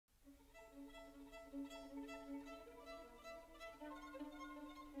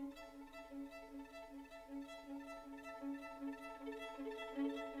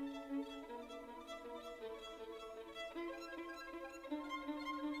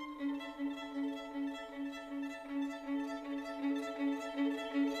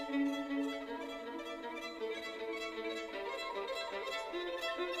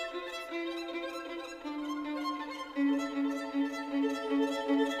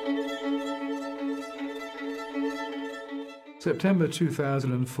September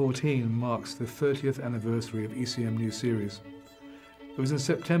 2014 marks the 30th anniversary of ECM New Series. It was in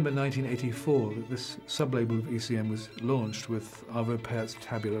September 1984 that this sub-label of ECM was launched with Arvo Pärt's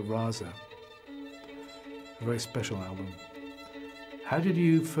Tabula Rasa, a very special album. How did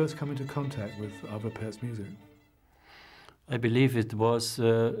you first come into contact with Arvo Pärt's music? I believe it was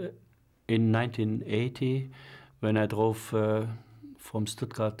in 1980 when I drove from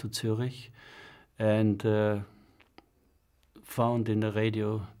Stuttgart to Zurich and found in the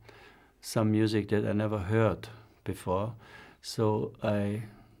radio some music that I never heard before. So I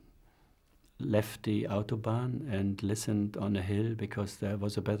left the Autobahn and listened on a hill because there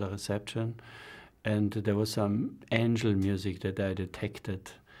was a better reception. And there was some angel music that I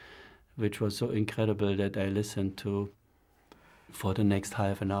detected, which was so incredible that I listened to for the next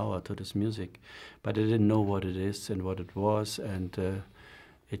half an hour to this music. But I didn't know what it is and what it was, and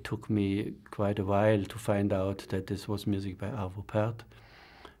it took me quite a while to find out that this was music by Arvo Pärt,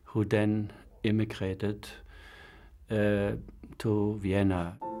 who then immigrated to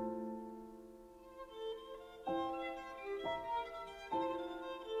Vienna.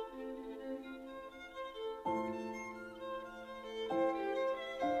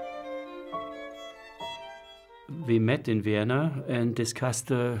 We met in Vienna and discussed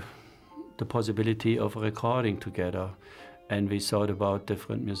the possibility of recording together. And we thought about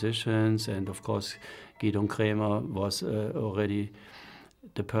different musicians, and of course Guido Kremer was already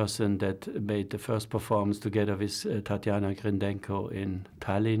the person that made the first performance together with Tatjana Grindenko in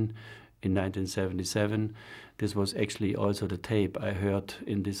Tallinn in 1977. This was actually also the tape I heard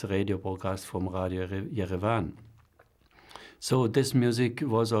in this radio broadcast from Radio Yerevan. So this music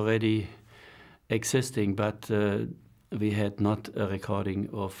was already existing, but we had not a recording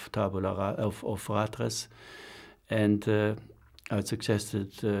of Tabula Rasa, of Fratres. And I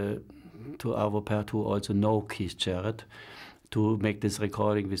suggested to Arvo Pärt, who also know Keith Jarrett, to make this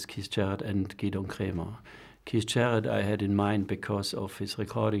recording with Keith Jarrett and Guido Kremer. Keith Jarrett I had in mind because of his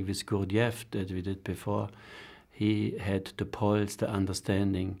recording with Gurdjieff that we did before. He had the pulse, the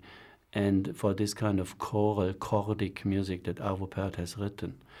understanding, and for this kind of choral, chordic music that Arvo Pärt has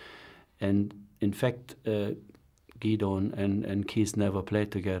written. And in fact, Guido and Keith never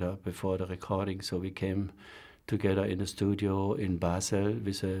played together before the recording, so we came together in the studio in Basel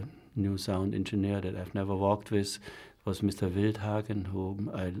with a new sound engineer that I've never worked with. It was Mr. Wildhagen, whom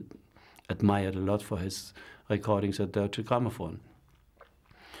I admired a lot for his recordings at Deutsche Grammophon.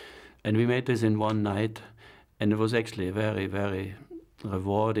 And we made this in one night, and it was actually a very, very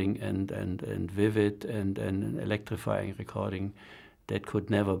rewarding and vivid and electrifying recording that could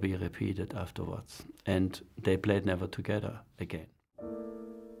never be repeated afterwards. And they played never together again.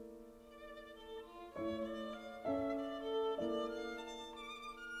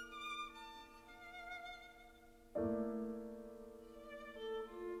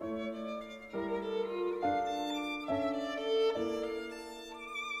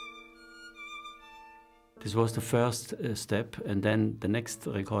 This was the first step, and then the next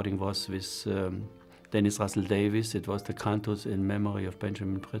recording was with Dennis Russell Davies. It was the Cantus in Memory of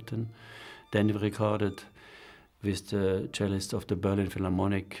Benjamin Britten. Then we recorded with the cellist of the Berlin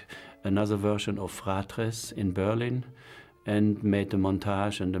Philharmonic another version of Fratres in Berlin, and made the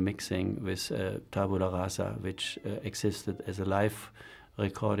montage and the mixing with Tabula Rasa, which existed as a live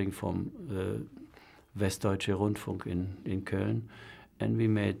recording from Westdeutsche Rundfunk in Köln. And we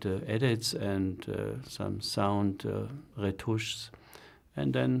made edits and some sound retouches,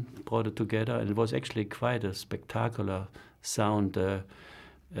 and then brought it together. And it was actually quite a spectacular sound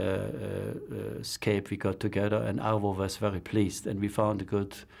scape we got together, and Arvo was very pleased. And we found a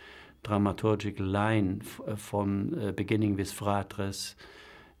good dramaturgical line from beginning with Fratres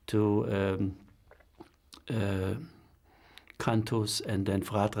to Cantus, and then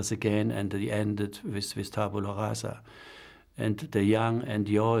Fratres again, and the ended with Tabula Rasa. And the young and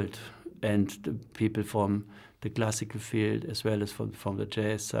the old, and the people from the classical field as well as from the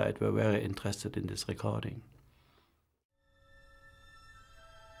jazz side were very interested in this recording.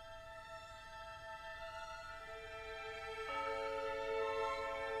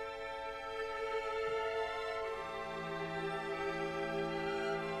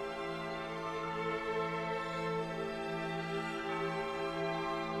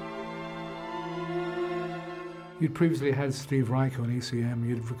 You'd previously had Steve Reich on ECM,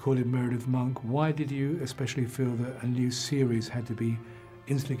 you'd recorded Meredith Monk. Why did you especially feel that a new series had to be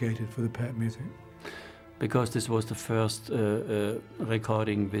instigated for the Pärt music? Because this was the first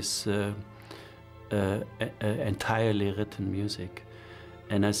recording with entirely written music.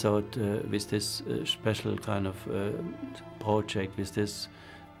 And I thought with this special kind of project, with this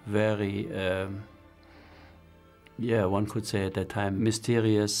very yeah, one could say at that time,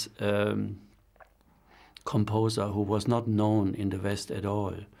 mysterious composer who was not known in the West at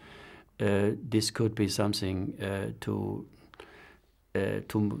all. This could be something to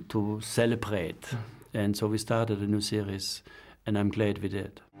celebrate. And so we started a new series, and I'm glad we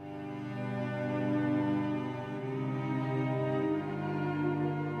did.